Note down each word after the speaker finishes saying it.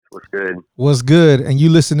What's good? What's good? And you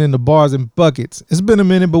listening to Bars and Buckets. It's been a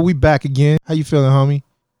minute, but we back again. How you feeling, homie?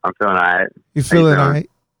 I'm feeling all right. You feeling all right?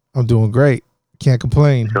 I'm doing great. Can't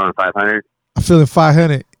complain. You feeling 500? I'm feeling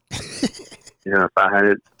 500. You feeling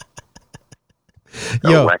 500?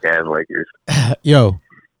 Yo. Whack-ass Lakers. Yo.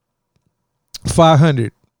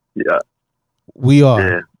 500. Yeah. We are.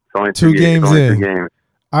 Yeah. It's only two games only in. 2 games.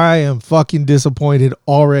 I am fucking disappointed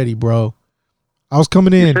already, bro. I was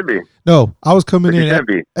coming in. You should be. No, I was coming But you in. should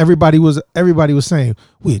be. Everybody was saying,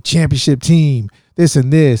 we a championship team, this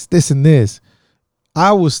and this, this and this.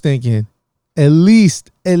 I was thinking at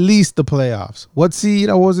least the playoffs. What seed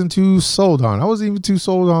I wasn't too sold on. I wasn't even too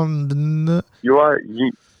sold on the You are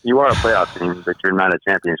a playoff team, but you're not a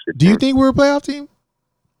championship Do you team. think we're a playoff team?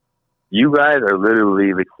 You guys are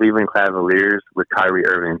literally the Cleveland Cavaliers with Kyrie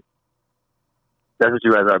Irving. That's what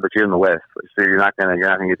you guys are, but you're in the West. So you're not gonna get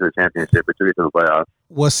to the championship, but you get to the playoffs.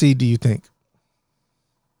 What seed do you think?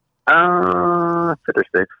 5th or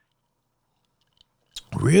 6th.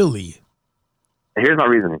 Really? Here's my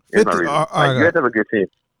reasoning. You guys have a good team.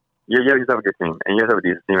 You guys have a good team, and you guys have a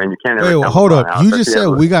decent team, and you can't. Wait, hold up. You just said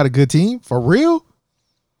we got a good team for real?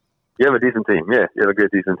 You have a decent team. Yeah, you have a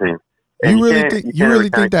good, decent team. And you really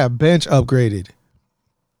think that bench upgraded?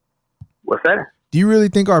 What's that? Do you really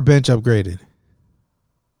think our bench upgraded?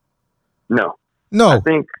 No. No. I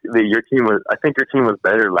think your team was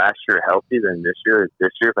better last year healthy than this year.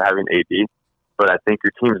 This year for having AD, but I think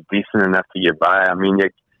your team is decent enough to get by. I mean,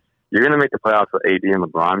 you're going to make the playoffs with AD and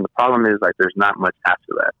LeBron. The problem is there's not much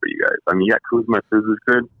after that for you guys. I mean, you got Kuzma. Kuzma's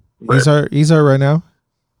good. He's hurt right now.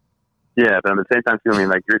 Yeah, but at the same time too, I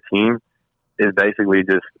mean, your team is basically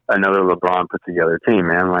just another LeBron put together team,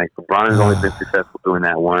 man. LeBron has only been successful doing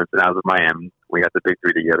that once, and that was with Miami. We got the big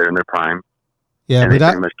three together in their prime. Yeah, and but they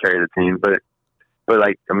pretty much carried the team. But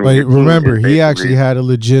I mean, but remember, he actually had a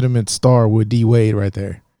legitimate star with D Wade right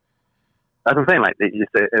there. That's what I'm saying.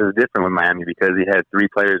 It was different with Miami because he had 3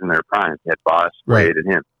 players in their prime. He had Bosh, Wade,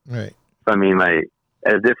 and him. Right. So I mean,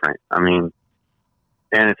 it's different. I mean,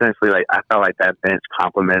 and essentially, I felt like that bench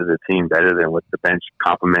complemented the team better than what the bench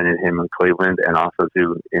complemented him in Cleveland and also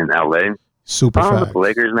too in LA. Super The problem fast. with the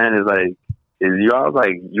Lakers, man, is you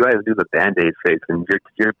guys do the Band-Aid fix, and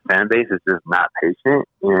your fan base is just not patient.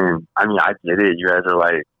 And I mean, I get it. You guys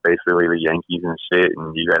are basically the Yankees and shit,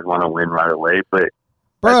 and you guys want to win right away. But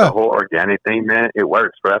the whole organic thing, man, it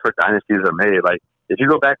works. Bro, that's what dynasties are made. If you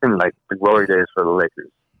go back in the glory days for the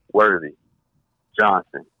Lakers, Worthy,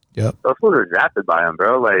 Johnson, yep, those fools are drafted by him,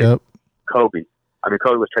 bro. Yep. Kobe. I mean,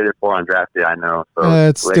 Kobe was traded for undrafted. I know. So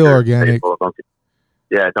it's still organic.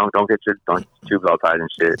 Don't get your tubes all tied and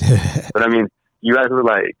shit. But I mean, you guys would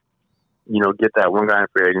get that one guy in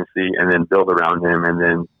free agency and then build around him, and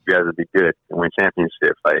then you guys would be good and win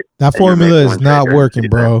championships. That formula is not working,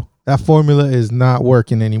 bro. That formula is not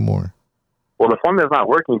working anymore. Well, the formula is not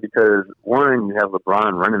working because one, you have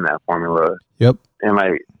LeBron running that formula. Yep. And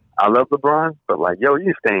I love LeBron, but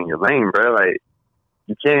you stay in your lane, bro.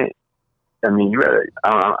 You can't. I mean, you gotta.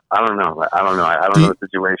 I don't know. I don't know the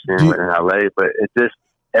situation in LA, but it just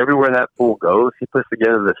everywhere that fool goes, he puts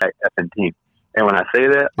together this effing team. And when I say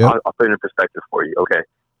that, yep, I'll put it in perspective for you. Okay,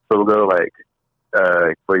 so we'll go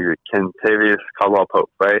for your Kentavious Caldwell-Pope,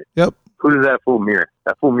 right? Yep. Who does that fool mirror?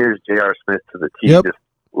 That fool mirrors J.R. Smith to the T, yep, just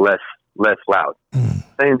less loud.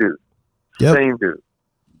 Same dude. Yep. Same dude.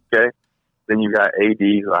 Okay. Then you got AD.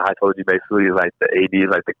 I told you basically the AD is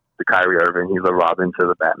the Kyrie Irving. He's a Robin to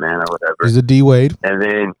the Batman or whatever. He's a D Wade. And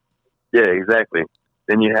then, yeah, exactly.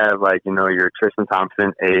 Then you have your Tristan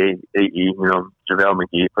Thompson, AE, JaVale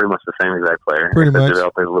McGee, pretty much the same exact player. Pretty much.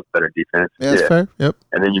 JaVale plays a little better defense. Yeah, that's fair. Yep.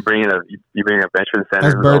 And then you bring in a veteran center.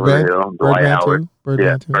 That's Birdman. Dwight Howard.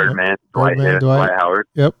 Birdman too. Birdman. Birdman, Dwight Howard.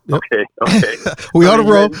 Yep. Okay. We ought to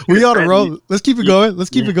roll. We ought to roll. Let's keep it going.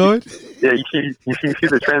 Yeah, you see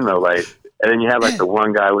the trend though, and then you have the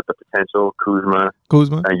one guy with the potential, Kuzma.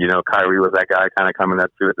 And Kyrie was that guy kind of coming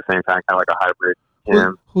up to at the same time, kind of like a hybrid.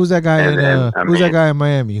 Who's that guy that guy in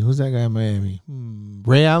Miami?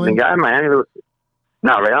 Ray Allen? The guy in Miami Ray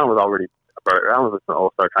Allen was an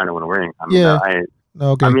all-star trying to win a ring.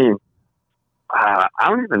 Okay. I mean, I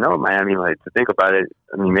don't even know Miami, to think about it.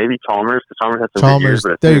 I mean, maybe Chalmers, because Chalmers had some good years,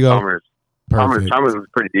 but there you go. Chalmers was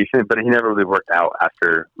pretty decent, but he never really worked out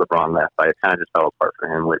after LeBron left. It kind of just fell apart for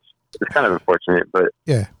him, which is kind of unfortunate, but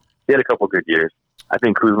yeah, he had a couple good years. I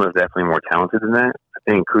think Kuzma is definitely more talented than that. I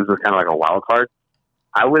think Kuzma's kind of like a wild card.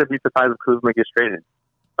 I wouldn't be surprised if Kuzma gets traded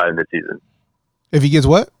by the midseason. If he gets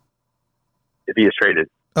what? If he gets traded.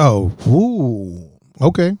 Oh, ooh,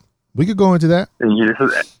 okay. We could go into that. And this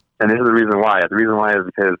is the reason why. The reason why is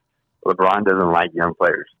because LeBron doesn't like young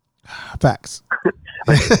players. Facts.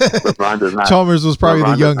 LeBron does not. Chalmers was probably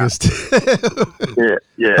LeBron the youngest.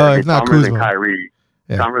 Yeah. If not Chalmers Kuzma. and Kyrie.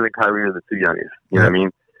 Yeah. Chalmers and Kyrie are the two youngest. You know what I mean?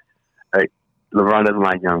 Like LeBron doesn't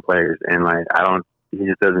like young players, and like he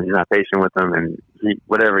just doesn't. He's not patient with them, and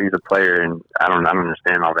whatever. He's a player, and I don't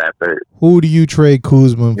understand all that. But who do you trade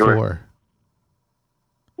Kuzma for?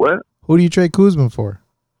 What? Who do you trade Kuzma for?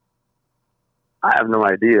 I have no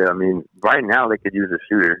idea. I mean, right now they could use a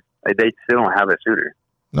shooter. Like, they still don't have a shooter.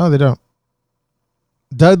 No, they don't.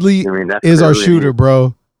 Dudley is our shooter,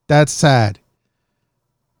 bro. That's sad.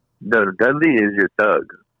 Dudley is your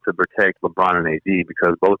thug to protect LeBron and AD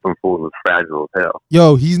because both of them fools are fragile as hell.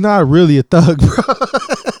 Yo, he's not really a thug, bro.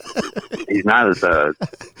 He's not a thug.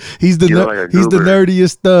 He's the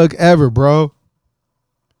nerdiest thug ever, bro.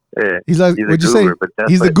 Yeah, he's like, what'd you say?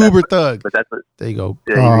 He's the goober thug. But that's what, there you go.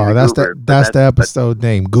 Yeah, oh, that's the episode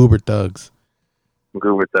name, Goober Thugs.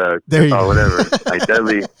 Goober Thug. There you go. Whatever. Like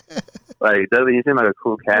Dudley, he seemed like a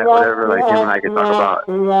cool cat. Whatever. Like him and I could talk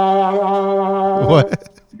about.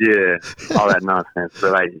 What? Yeah, all that nonsense.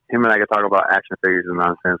 But like him and I could talk about action figures and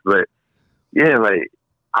nonsense. But yeah, like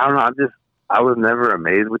I don't know. I was never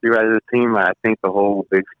amazed with you guys as a team. Like, I think the whole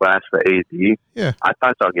big splash for AD. Yeah. I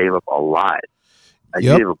thought y'all gave up a lot.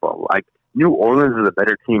 Gave up a lot. Like New Orleans is a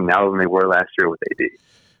better team now than they were last year with AD.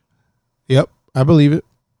 Yep, I believe it.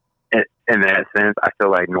 In that sense, I feel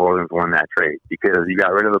like New Orleans won that trade because you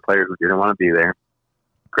got rid of the players who didn't want to be there.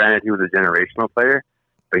 Granted, he was a generational player,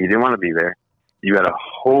 but he didn't want to be there. You got a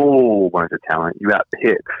whole bunch of talent. You got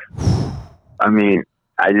picks. I mean,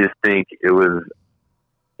 I just think it was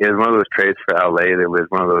one of those trades for LA that was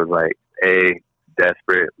one of those like,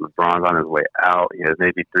 desperate. LeBron's on his way out. He has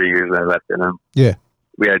maybe 3 years left in him. Yeah.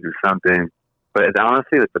 We got to do something. But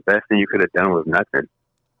honestly, the best thing you could have done was nothing.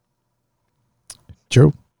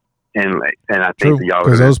 True. And I think that y'all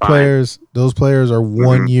because those players are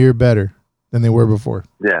 1 year better than they were before.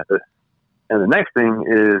 Yeah. And the next thing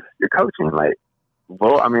is your coaching. Like,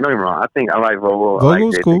 don't get me wrong. I like Vogel. Vogel's I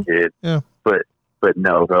like Jason cool. Kidd. Yeah. But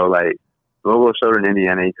no, bro. Like Vogel showed in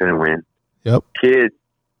Indiana he couldn't win. Yep. Kidd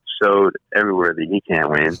showed everywhere that he can't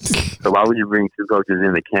win. So why would you bring two coaches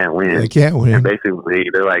in that can't win? They can't win. And basically,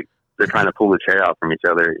 they're trying to pull the chair out from each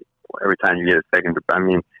other every time you get a second. I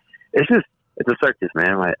mean, it's a circus,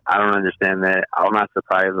 man. Like, I don't understand that. I'm not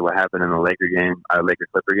surprised at what happened in the Laker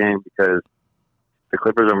Clipper game because the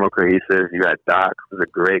Clippers are more cohesive. You got Doc, who's a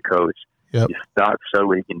great coach. Yep. Doc showed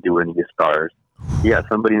what he can do when he gets stars. He got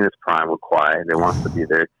somebody in his prime with Kawhi that wants to be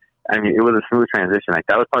there. I mean, it was a smooth transition. Like,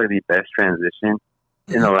 that was probably the best transition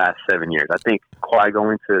in the last 7 years. I think Kawhi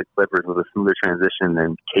going to the Clippers was a smoother transition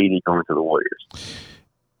than KD going to the Warriors.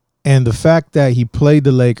 And the fact that he played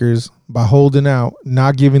the Lakers by holding out,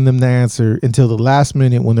 not giving them the answer until the last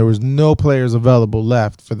minute when there was no players available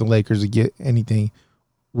left for the Lakers to get anything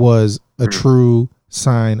was a true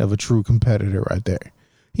sign of a true competitor right there.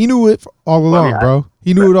 He knew it all along, bro.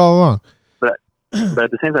 He knew it all along. But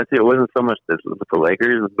at the same time, too, it wasn't so much with the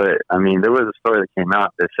Lakers, but, I mean, there was a story that came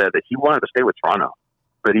out that said that he wanted to stay with Toronto.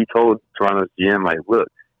 But he told Toronto's GM, like, look,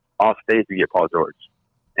 I'll stay if you get Paul George.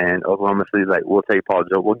 And Oklahoma City's like, we'll take Paul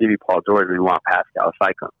George. We'll give you Paul George. We want Pascal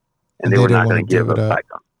Siakam. And they were not going to give up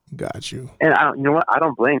Siakam. Got you. And you know what? I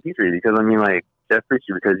don't blame Petrie because, I mean, like, Jeff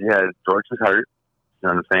Petrie, because you had George was hurt. You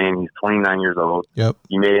know what I'm saying? He's 29 years old. Yep.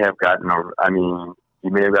 You may have gotten a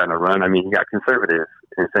run. I mean, he got conservative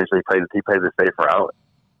and essentially played the safer out.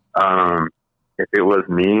 If it was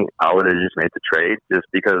me, I would have just made the trade just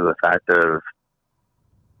because of the fact of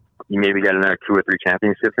you maybe get another 2 or 3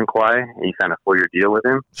 championships in Kawhi and you sign a 4-year deal with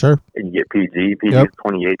him. Sure. And you get PG. PG's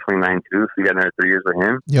 28, 29 too, so you got another 3 years with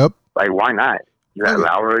him. Yep. Like, why not? You got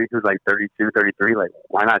Lowry, who's like 32, 33. Like,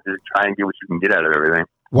 why not just try and get what you can get out of everything?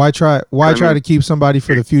 Why try to keep somebody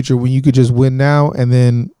for the future when you could just win now and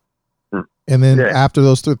then after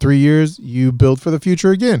those 3 years you build for the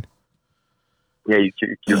future again? Yeah, you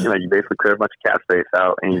basically clear a bunch of cap space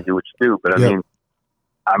out and you do what you do. But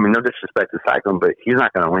I mean, no disrespect to Siakam, but he's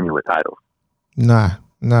not going to win you a title.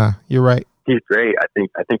 Nah, you're right. He's great. I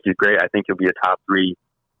think he's great. I think he'll be a top 3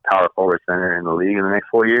 power forward center in the league in the next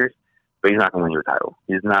 4 years. But he's not going to win you a title.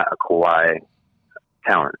 He's not a Kawhi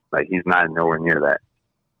talent. Like, he's not nowhere near that.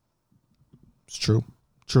 It's true.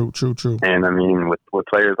 And, I mean, with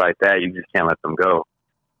players like that, you just can't let them go.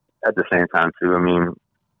 At the same time, too, I mean,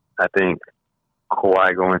 I think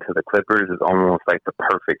Kawhi going to the Clippers is almost like the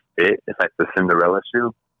perfect fit. It's like the Cinderella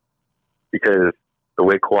shoe. Because the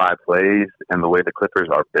way Kawhi plays and the way the Clippers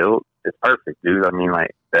are built, it's perfect, dude. I mean,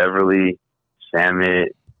 like, Beverly,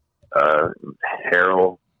 Shamet,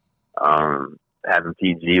 Harrell, having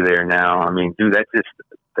PG there now. I mean, dude,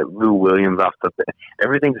 the Lou Williams off the bench.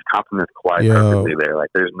 Everything just complements Kawhi perfectly there.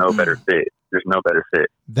 Like, there's no better fit. There's no better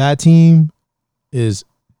fit. That team is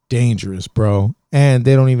dangerous, bro. And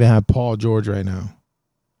they don't even have Paul George right now.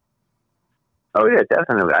 Oh, yeah,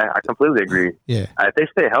 definitely. I completely agree. Yeah. If they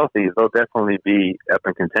stay healthy, they'll definitely be up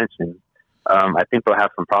in contention. I think they'll have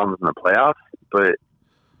some problems in the playoffs, but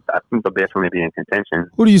I think they'll definitely be in contention.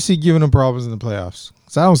 Who do you see giving them problems in the playoffs?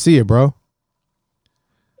 Because I don't see it, bro.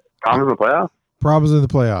 Problems in the playoffs? Problems in the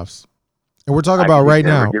playoffs. And we're talking about right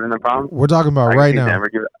now. Giving them problems? We're talking about right now.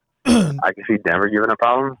 I can see Denver giving them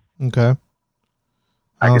problems. Okay.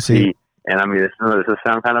 I can see, and I mean, this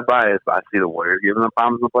sounds kind of biased, but I see the Warriors giving them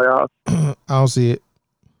problems in the playoffs. I don't see it.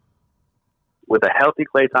 With a healthy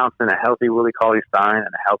Klay Thompson, a healthy Willie Cauley-Stein, and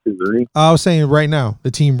a healthy Looney. I was saying right now,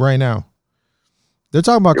 the team right now. They're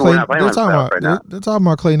talking about Klay. They're talking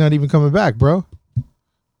about Klay not even coming back, bro.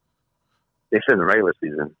 They said in the regular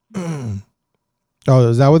season. Oh,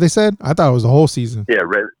 is that what they said? I thought it was the whole season. Yeah,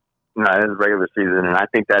 no, it's regular season, and I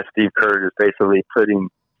think that Steve Kerr is basically putting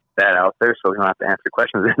that out there so he don't have to answer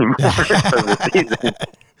questions anymore for the season.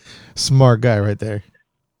 Smart guy right there.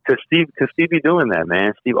 Because Steve be doing that,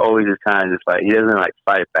 man. Steve always is kind of just like, he doesn't like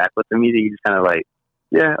fight back with the media. He's kind of like,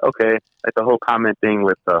 yeah, okay. Like the whole comment thing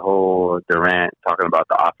with the whole Durant talking about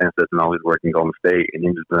the offense doesn't always work in Golden State, and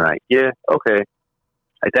he's just been like, yeah, okay.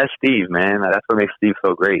 Like, that's Steve, man. Like, that's what makes Steve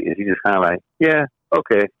so great. Is he just kind of like, yeah,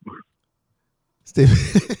 okay. Steve.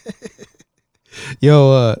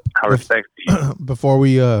 Yo, I respect you. Before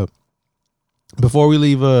we leave,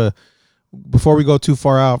 before we go too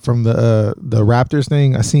far out from the Raptors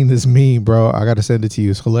thing, I seen this meme, bro. I gotta send it to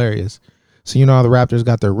you. It's hilarious. So you know how the Raptors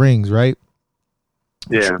got their rings, right?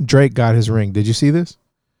 Yeah. Drake got his ring. Did you see this?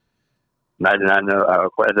 I did not know.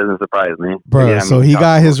 That doesn't surprise me. Bro, yeah, so he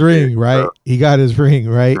got his ring, right? Bro. He got his ring,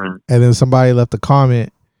 right? Mm-hmm. And then somebody left a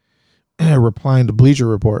comment replying to Bleacher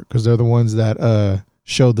Report, because they're the ones that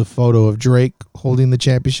showed the photo of Drake holding the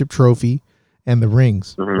championship trophy and the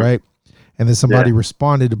rings, right? And then somebody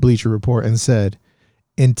responded to Bleacher Report and said,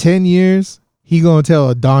 in 10 years, he going to tell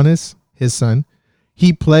Adonis, his son,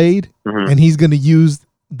 he played and he's going to use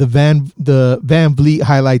the Van Vliet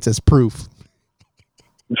highlights as proof.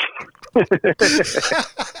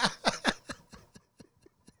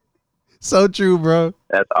 So true, bro.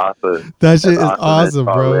 That's awesome. That shit is awesome,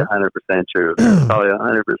 bro. 100% true. That's probably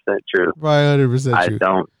 100% true. Probably 100% true. I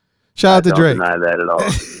don't. Shout out to Drake. Deny that at all.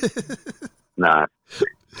 Nah.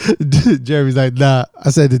 Jeremy's like, nah.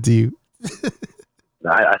 I said it to you.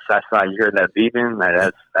 I saw you heard that beeping.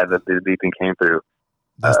 The beeping came through.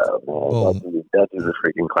 That is a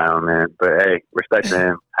freaking clown, man. But hey, respect to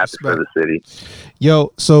him. Happy for the city.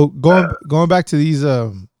 Yo, so going back to these,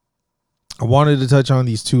 I wanted to touch on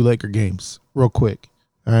these two Laker games real quick.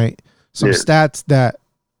 All right, some stats that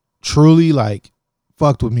truly like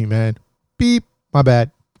fucked with me, man. Beep, my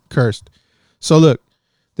bad, cursed. So look,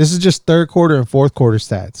 this is just third quarter and fourth quarter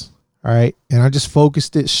stats. All right, and I just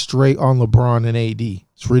focused it straight on LeBron and AD.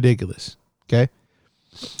 It's ridiculous. Okay,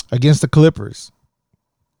 against the Clippers,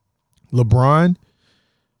 LeBron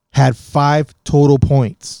had 5 total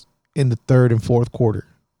points in the third and fourth quarter.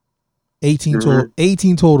 18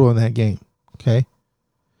 total in that game. Okay.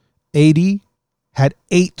 AD had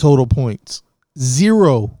 8 total points.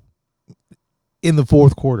 0 in the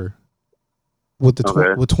fourth quarter with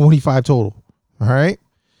with 25 total. All right.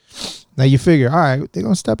 Now you figure, all right, they're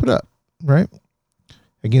going to step it up, right?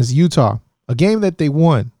 Against Utah, a game that they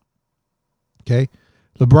won. Okay.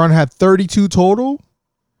 LeBron had 32 total.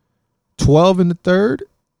 12 in the third,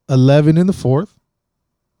 11 in the fourth.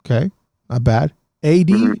 Okay, not bad.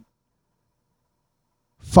 AD,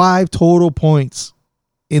 5 total points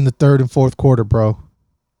in the third and fourth quarter, bro.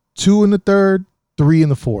 2 in the third, 3 in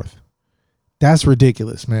the fourth. That's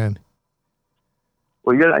ridiculous, man.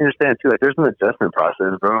 Well, you got to understand, too, like, there's an adjustment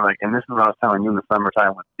process, bro. Like, and this is what I was telling you in the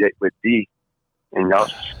summertime with D. And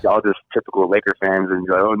y'all just typical Laker fans, and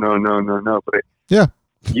you're like, oh, no. But yeah.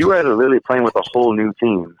 You guys are literally playing with a whole new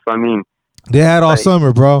team. So, I mean, they had all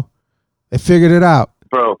summer, bro. They figured it out.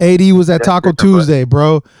 Bro, AD was at Taco Tuesday,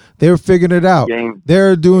 bro. They were figuring it out. They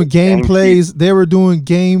were doing game plays. They were doing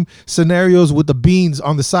game scenarios with the beans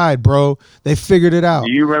on the side, bro. They figured it out.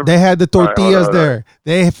 Do you remember? They had the tortillas there.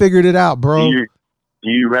 They figured it out, bro. Do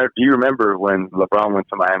you remember when LeBron went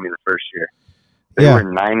to Miami the first year? They were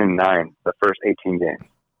 9-9 the first 18 games,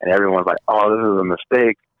 and everyone's like, "Oh, this is a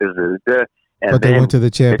mistake. This is good." And but they went to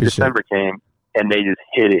the championship. December came, and they just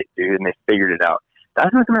hit it, dude, and they figured it out.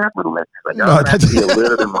 That's what's going to happen with the Lakers. Like, y'all have to be a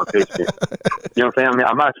little bit more patient. You know what I'm saying? I mean,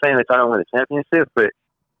 I'm not saying that y'all don't win a championship, but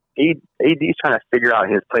AD's trying to figure out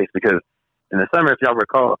his place, because in the summer, if y'all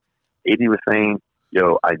recall, AD was saying,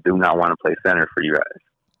 yo, I do not want to play center for you guys.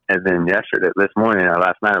 And then this morning or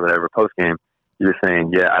last night or whatever, post game, he was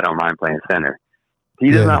saying, "Yeah, I don't mind playing center." He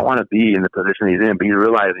does not want to be in the position he's in, but he's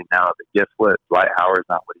realizing now that guess what? Dwight Howard's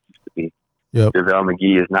not what he used to be. Yep. JaVale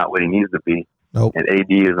McGee is not what he needs to be. Nope. And AD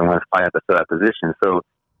is the one that's probably have to fill that position. So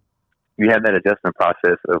you have that adjustment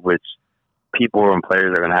process of which people and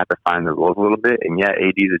players are going to have to find their roles a little bit. And yeah,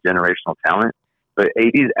 AD is a generational talent, but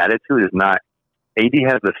AD's attitude is not. AD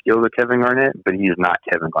has the skills of Kevin Garnett, but he is not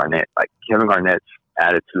Kevin Garnett. Like Kevin Garnett's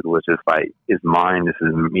attitude was just like, "It's mine. This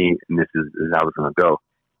is me, and this is how it's going to go."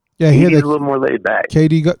 Yeah, he's a little more laid back.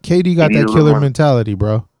 KD got that killer mentality,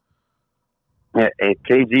 bro. Yeah, and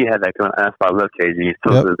KG had that. That's why I love KG.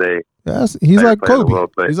 He's like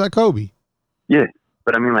Kobe. He's like Kobe. Yeah,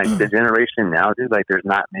 but I mean, like the generation now, dude. Like, there's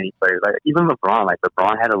not many players. Like even LeBron. Like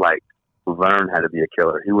LeBron had to learn how to be a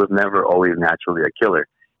killer. He was never always naturally a killer,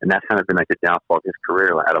 and that's kind of been like the downfall of his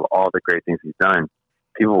career. Like, out of all the great things he's done,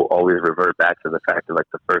 people will always revert back to the fact that like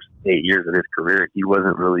the first 8 years of his career, he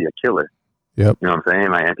wasn't really a killer. Yep. You know what I'm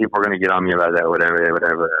saying? Like, and people are going to get on me about that, whatever.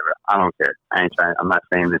 I don't care. I ain't trying. I'm not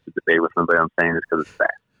saying this to debate with somebody. I'm saying this because it's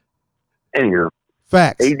fact. Anywho.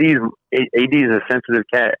 Facts. AD is a sensitive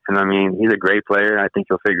cat. And, I mean, he's a great player. I think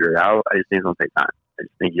he'll figure it out. I just think it's going to take time. I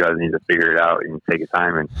just think you guys need to figure it out and take your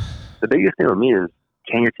time. And the biggest thing with me is,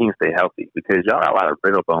 can your team stay healthy? Because y'all got a lot of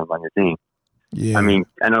brittle bones on your team. Yeah. I mean,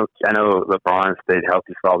 I know LeBron stayed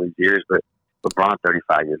healthy for all these years, but LeBron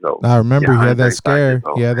 35 years old. I remember he had that scare.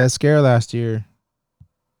 He had that scare last year.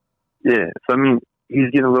 Yeah. So, I mean,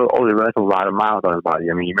 he's getting a little older, but that's a lot of miles on his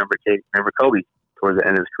body. I mean, you remember Kobe towards the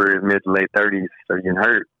end of his career, mid to late 30s, started getting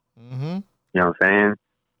hurt. Mm-hmm. You know what I'm saying?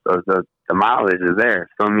 So the mileage is there.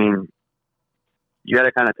 So, I mean, you got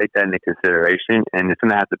to kind of take that into consideration, and it's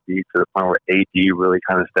going to have to be to the point where AD really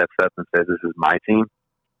kind of steps up and says, "This is my team."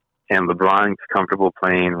 And LeBron's comfortable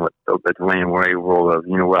playing with the Dwayne Wade role of,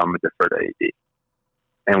 you know what, I'm going to defer to AD.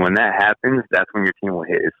 And when that happens, that's when your team will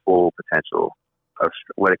hit its full potential of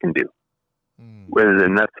what it can do. Whether it's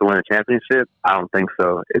enough to win a championship, I don't think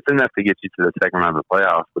so. It's enough to get you to the second round of the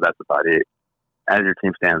playoffs, but that's about it as your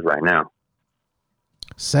team stands right now.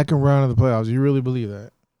 Second round of the playoffs. You really believe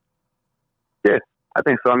that? Yeah, I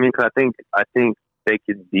think so. I mean, 'cause I think they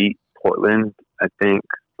could beat Portland. I think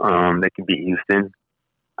they could beat Houston.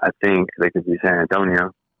 I think they could beat San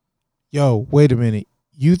Antonio. Yo, wait a minute.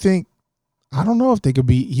 You think? I don't know if they could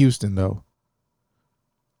beat Houston though.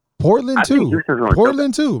 Portland too.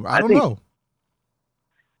 Portland too. I don't know.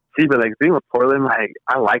 See, but like being with Portland, like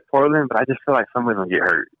I like Portland, but I just feel like somebody's gonna get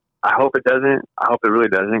hurt. I hope it doesn't. I hope it really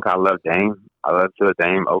doesn't. 'Cause I love Dame. I love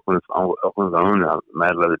Dame. Oakland's own. I love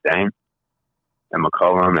the Dame and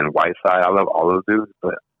McCollum and Whiteside. I love all those dudes,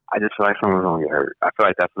 but I just feel like someone's gonna get hurt. I feel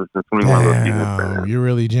like that's one of those seasons for them. You're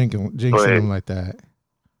really jinxing them like that.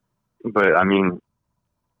 But I mean,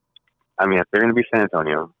 if they're gonna be San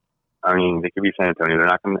Antonio, I mean, they could be San Antonio. They're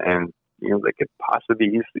not gonna, and you know, they could possibly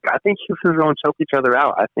be Houston. I think Houston's gonna choke each other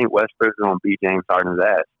out. I think Westbrook's gonna beat James Harden's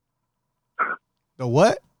ass. The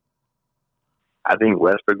what? I think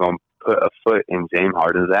Westbrook gonna put a foot in James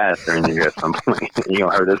Harden's ass during the year at some point. You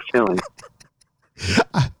gonna hurt his feelings.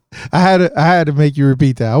 I had to make you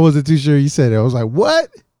repeat that. I wasn't too sure you said it. I was like,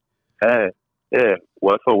 what? Yeah.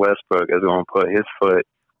 Russell Westbrook is going to put his foot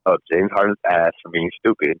up James Harden's ass for being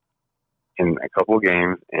stupid in a couple of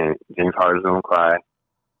games, and James Harden's going to cry,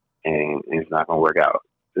 and it's not going to work out.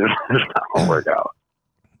 It's not going to work out.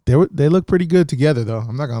 They look pretty good together, though.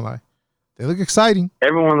 I'm not going to lie. They look exciting.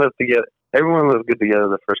 Everyone looks good together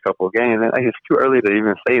the first couple of games. And it's too early to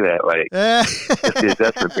even say that. Like, it's the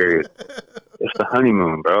adjustment period. It's the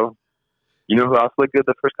honeymoon, bro. You know who else looked good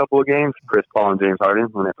the first couple of games? Chris Paul and James Harden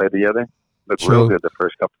when they played together. Looked real good the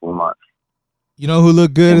first couple of months. You know who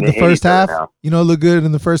looked good in the first half? You know who looked good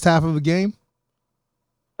in the first half of the game?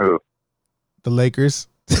 Who? The Lakers.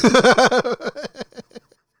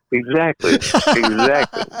 Exactly.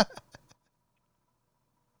 It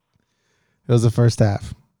was the first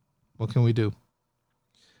half. What can we do?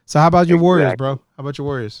 So how about your Warriors, bro? How about your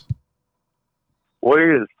Warriors?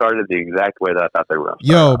 Warriors started the exact way that I thought they were going to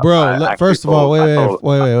start. Yo, bro, first of all,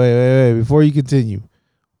 wait. Before you continue,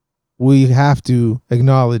 we have to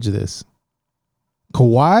acknowledge this.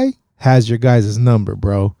 Kawhi has your guys' number,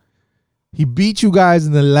 bro. He beat you guys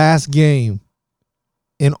in the last game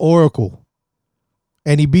in Oracle.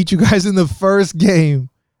 And he beat you guys in the first game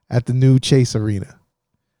at the new Chase Arena.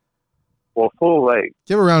 Well,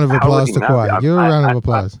 give a round of applause to Kawhi. Give a round of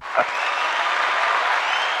applause.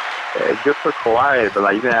 Good for Kawhi,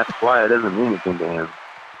 but you can ask Kawhi, it doesn't mean anything to him.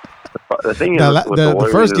 The thing is, the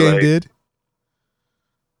first game did.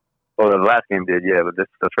 Well, the last game did, yeah, but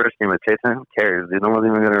the first game with Jason, who cares? No one's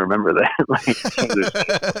even going to remember that.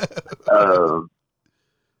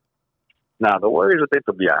 Nah, the Warriors, I think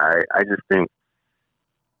they'll be all right. I just think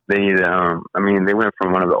they need. I mean, they went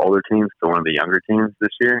from one of the older teams to one of the younger teams this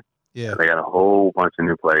year. Yeah. They got a whole bunch of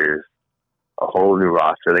new players, a whole new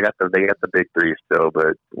roster. They got the big three still,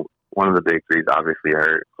 but one of the big threes obviously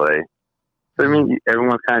hurt Clay. So I mean,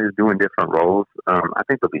 everyone's kind of just doing different roles. I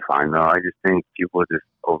think they'll be fine though. I just think people just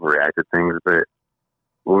overreact to things. But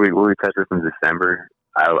will we touch this in December?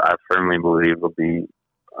 I firmly believe they'll be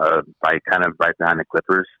right behind the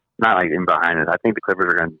Clippers. Not like in behind us. I think the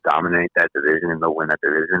Clippers are going to dominate that division and they'll win that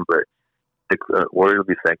division. But the Warriors will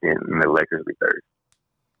be second and the Lakers will be third.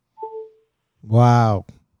 Wow.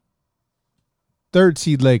 Third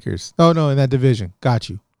seed Lakers. Oh no, in that division. Got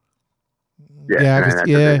you. Yeah.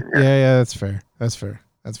 That's fair.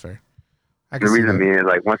 The reason being is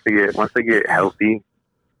like once they get healthy,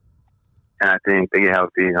 and I think they get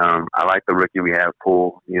healthy. I like the rookie we have,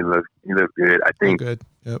 Poole. He looks good. I think good.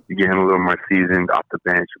 Yep. You get him a little more seasoned off the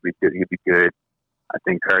bench. He'll be good. I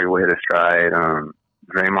think Curry will hit a stride.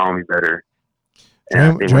 Draymond will be better.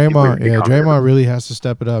 Draymond really has to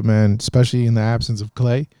step it up, man. Especially in the absence of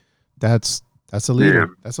Clay. That's a leader. Yeah.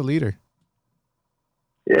 That's a leader.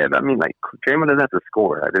 Yeah, but I mean, like, Draymond doesn't have to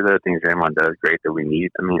score. There's other things Draymond does great that we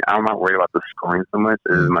need. I mean, I'm not worried about the scoring so much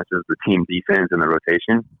as the team defense and the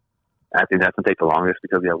rotation. I think that's going to take the longest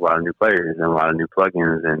because we have a lot of new players and a lot of new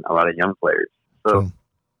plugins and a lot of young players. So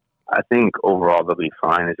I think overall they'll be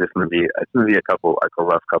fine. It's just going to be a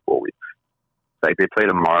rough couple of weeks. Like they play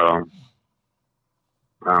tomorrow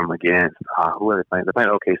against who are they playing? They're playing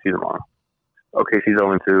OKC tomorrow. OKC's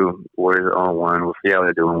 0-2. Warriors are 0-1. We'll see how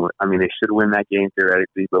they're doing. I mean, they should win that game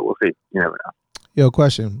theoretically, but we'll see. You never know. Yo,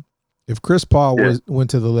 question: if Chris Paul went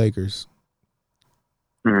to the Lakers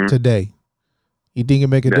today, you think it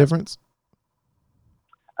make a difference?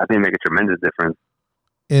 I think it make a tremendous difference.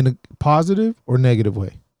 In a positive or negative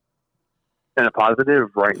way? In a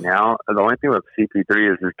positive, right now, the only thing with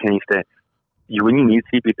CP3 is can he stay? When you need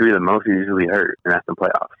CP3 the most, he's usually hurt, and that's the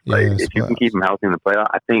playoffs. Yeah, if you can keep him healthy in the playoffs,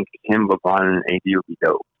 I think him, LeBron, and AD would be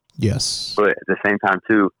dope. Yes. But at the same time,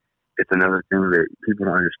 too, it's another thing that people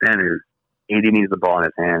don't understand is AD needs the ball in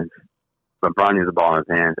his hands. LeBron needs the ball in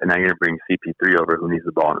his hands, and now you're going to bring CP3 over who needs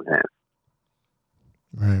the ball in his hands.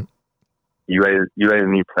 Right. You guys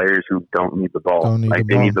need players who don't need the ball. Need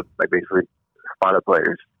basically spotted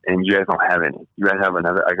players, and you guys don't have any. You guys have a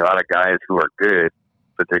lot of guys who are good,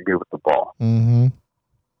 but they're good with the ball. Mm-hmm.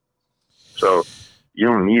 So you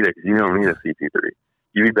don't need a CP3.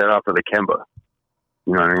 You'd be better off with a Kemba.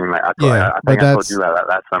 You know what I mean? Like I told you that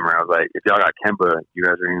last summer. I was like, if y'all got Kemba, you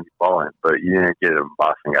guys are going to be balling. But you didn't get him.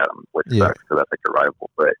 Boston got him, which sucks because that's like your rival.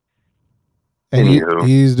 But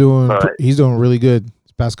he's doing really good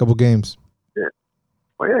these past couple games. Yeah.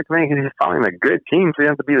 Well, yeah, man, he's following a good team, so he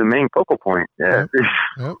has to be the main focal point. Yeah.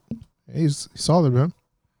 Yep. He's solid, man.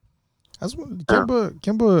 That's what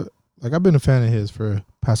Kemba. Like I've been a fan of his for the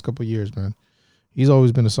past couple of years, man. He's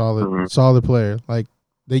always been a solid player. Like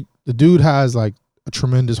the dude has like a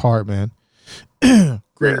tremendous heart, man.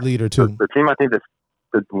 Great leader too. The team I think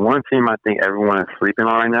the one team I think everyone is sleeping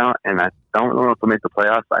on right now, and I don't know if they'll make the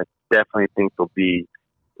playoffs. But I definitely think they'll be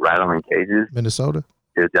rattling cages. Minnesota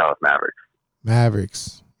is Dallas Mavericks.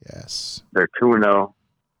 Mavericks, yes. They're 2-0.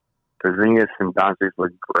 Porzingis and Doncic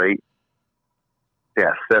look great.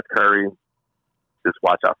 Yeah, Seth Curry. Just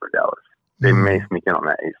watch out for Dallas. They may sneak in on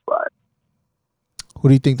that 8th spot. Who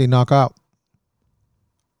do you think they knock out?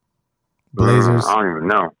 Blazers? I don't even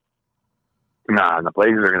know. Nah, the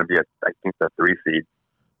Blazers are going to be, I think, the 3 seed.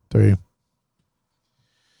 3.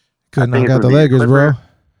 Could knock out the Lakers, bro. It's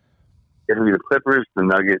going to be the Clippers, the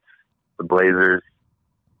Nuggets, the Blazers,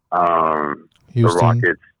 the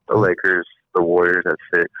Rockets, the Lakers, the Warriors at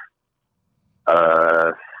 6.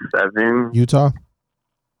 7. Utah,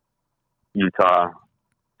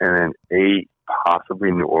 and then 8,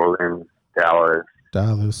 possibly New Orleans, Dallas.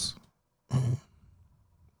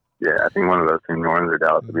 Yeah, I think one of those two, New Orleans or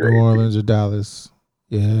Dallas, would be New Orleans or Dallas.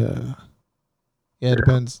 Yeah. Yeah, it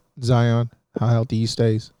depends. Zion, how healthy he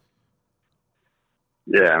stays.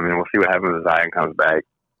 Yeah, I mean, we'll see what happens when Zion comes back,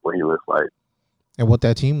 what he looks like, and what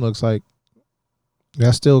that team looks like.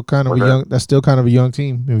 That's still kind of That's still kind of a young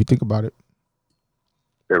team if you think about it.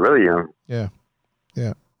 They're really young. Yeah,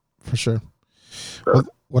 for sure. So,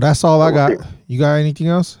 well, that's all I got. You got anything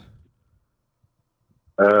else?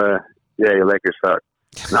 Yeah, your Lakers suck.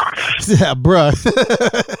 No. Yeah, bruh.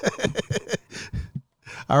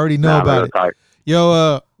 I already know about it.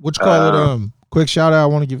 Yo, what you call it? Quick shout out. I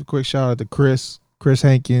want to give a quick shout out to Chris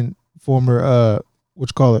Hankin, former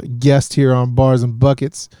guest here on Bars and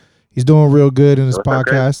Buckets. He's doing real good in his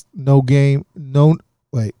podcast.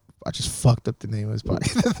 I just fucked up the name of his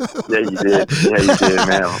podcast. Yeah, you did. Yeah, you did,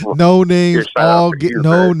 man. Well, No names, shout out all for you,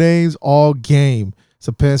 no man. names, all game. It's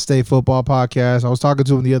a Penn State football podcast. I was talking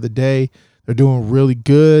to them the other day. They're doing really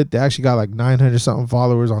good. They actually got like 900 something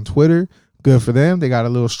followers on Twitter. Good for them. They got a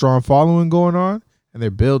little strong following going on, and they're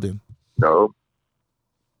building. Dope.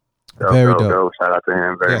 Very dope. Dope. Shout out to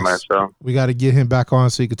him very much. So we got to get him back on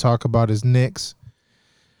so he could talk about his Knicks.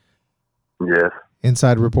 Yes.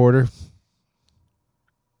 Inside reporter.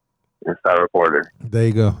 Inside reporter. There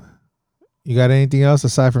you go. You got anything else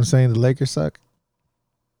aside from saying the Lakers suck?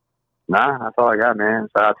 Nah, that's all I got, man.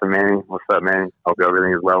 Shout out to Manny. What's up, Manny? Hope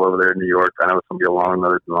everything is well over there in New York. I know it's gonna be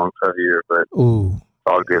another long tough year, but ooh, it's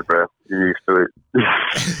all good, bro. You're used to it.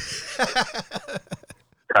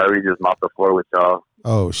 Kyrie just mopped the floor with y'all.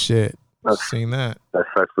 Oh shit! Seen that. That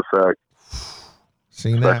sucks to suck.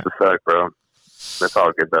 Seen that. Sucks to suck, bro. That's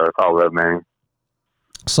all good though. It's all love, Manny.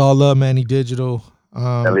 It's all love, Manny Digital.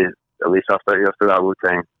 At least y'all still got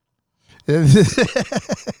Wu-Tang.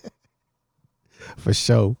 For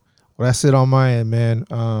sure. Well, that's it on my end, man.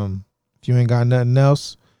 If you ain't got nothing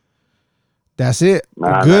else, that's it.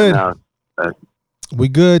 We're good. We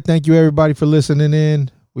good. Thank you, everybody, for listening in.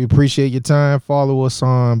 We appreciate your time. Follow us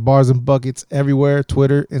on Bars and Buckets everywhere,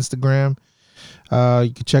 Twitter, Instagram.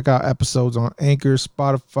 You can check out episodes on Anchor,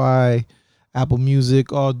 Spotify, Apple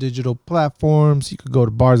Music, all digital platforms. You could go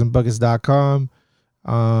to barsandbuckets.com.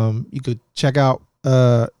 You could check out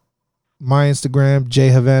my Instagram, Jay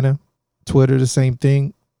Havana. Twitter, the same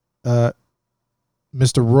thing. Mr.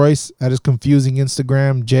 Royce at his confusing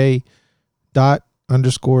Instagram, J._.R.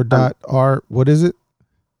 What is it?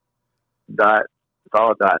 Dot. It's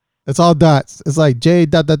all dots. It's all dots. It's like J.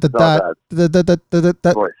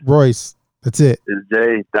 Royce. That's it. It's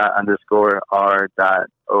J._R.O.I.C.E.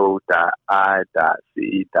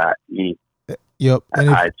 Yep. And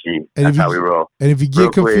IG. That's how we roll. And if you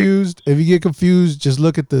get confused, just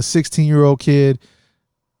look at the 16-year-old kid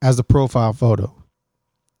as the profile photo.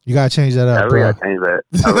 You gotta change that up, bro. I really gotta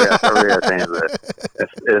change that.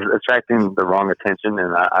 It's attracting the wrong attention,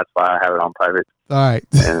 and that's why I have it on private. All right.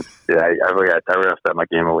 And yeah, I really gotta step my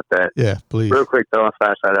game up with that. Yeah, please. Real quick though, I'll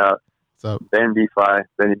flash that out. So Benny B Fly.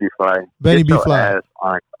 Benny B Fly. Ass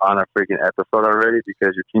on a freaking episode already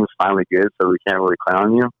because your team's finally good, so we can't really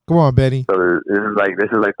clown you. Come on, Benny. So this is like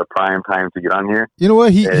the prime time to get on here. You know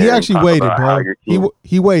what? He actually waited, bro.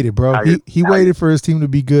 He waited, bro. He waited for his team to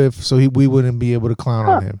be good, so we wouldn't be able to clown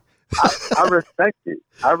on him. I respect it.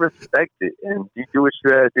 And you do what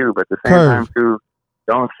you gotta do, but at the same time, too,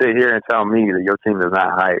 don't sit here and tell me that your team is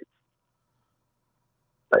not hyped.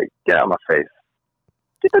 Like, get out of my face.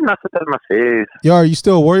 Get the nuts out of my face. Yo, are you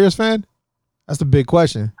still a Warriors fan? That's the big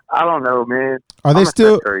question. I don't know, man. I'm a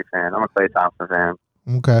Steph Curry fan. I'm a Klay Thompson fan.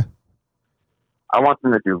 Okay. I want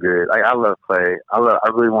them to do good. Like, I love Klay. I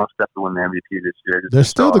really want Steph to win the MVP this year. They're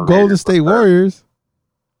still the Golden State Warriors.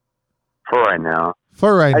 For right now.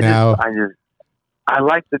 I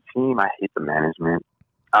like the team. I hate the management.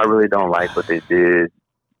 I really don't like what they did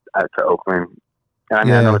to Oakland. And I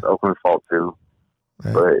mean, I know it's Oakland's fault too,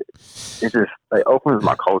 right. But it's just like Oakland's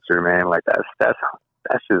my culture, man. Like that's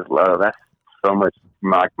just love. That's so much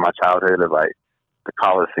my childhood of like the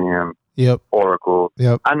Coliseum, Oracle.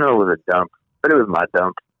 Yep. I know it was a dump, but it was my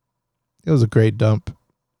dump. It was a great dump.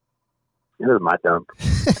 It was my dump.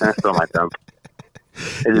 And that's still my dump.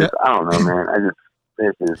 It's just I don't know, man.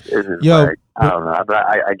 It's just like, I don't know, but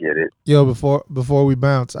I get it. Yo, before we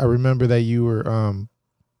bounce, I remember that you were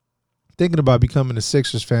thinking about becoming a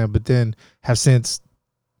Sixers fan, but then have since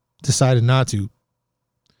decided not to.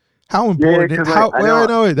 How important?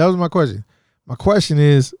 Wait, that was my question. My question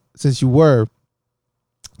is, since you were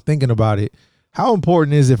thinking about it, how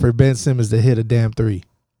important is it for Ben Simmons to hit a damn three?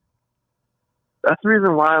 That's the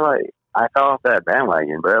reason why, like, I fell off that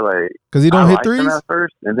bandwagon, bro. Like, because he don't hit threes at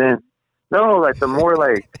first, and then. No, like the more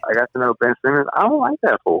like I got to know Ben Simmons, I don't like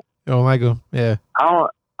that fool. You don't like him, yeah. I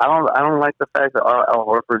don't like the fact that Al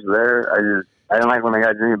Horford's there. I didn't like when they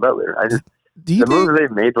got Jimmy Butler. The moves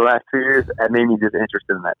they've made the last 2 years, that made me just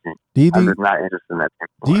interested in that team. I'm just not interested in that team.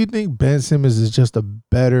 Do you think Ben Simmons is just a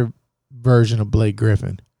better version of Blake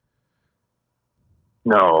Griffin?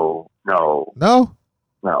 No. I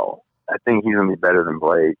think he's gonna be better than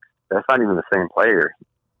Blake. That's not even the same player.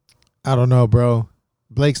 I don't know, bro.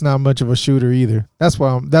 Blake's not much of a shooter either. That's what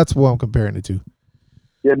I'm comparing it to.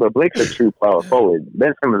 Yeah, but Blake's a true power forward.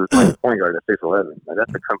 Ben Simmons is playing point guard at 6'11". Like,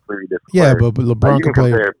 that's a completely different player. But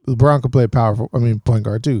LeBron can play point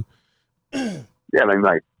guard too. Yeah,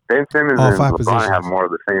 like Ben Simmons and LeBron positions. Have more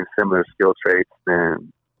of the same similar skill traits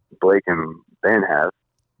than Blake and Ben have.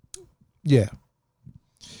 Yeah.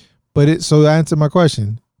 But so to answer my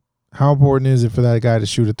question, How important is it for that guy to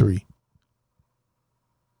shoot a three?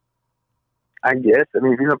 I guess. I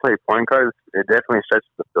mean, if he's gonna play point guard, it definitely stretches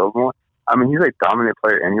the field more. I mean, he's a dominant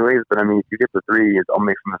player anyways, but I mean, if you get the three, it all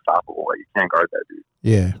makes him unstoppable. Like, you can't guard that dude.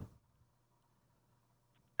 Yeah.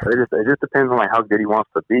 It just depends on like how good he wants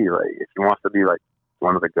to be. Like, if he wants to be like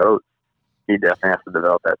one of the GOATs, he definitely has to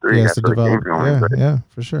develop that three. He has to develop. Yeah,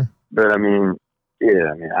 for sure. But I mean,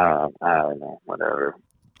 yeah, I mean, I don't know, whatever.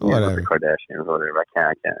 Whatever. With the Kardashians, whatever.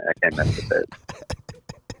 I can't mess with that.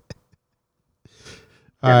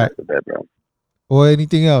 All right. Mess with that, bro. Well,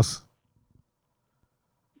 anything else?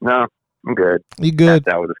 No, I'm good. You good?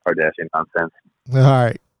 That was this Kardashian nonsense. All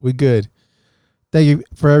right, we good. Thank you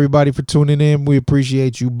for everybody for tuning in. We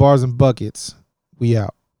appreciate you. Bars and Buckets. We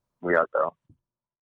out. We out though.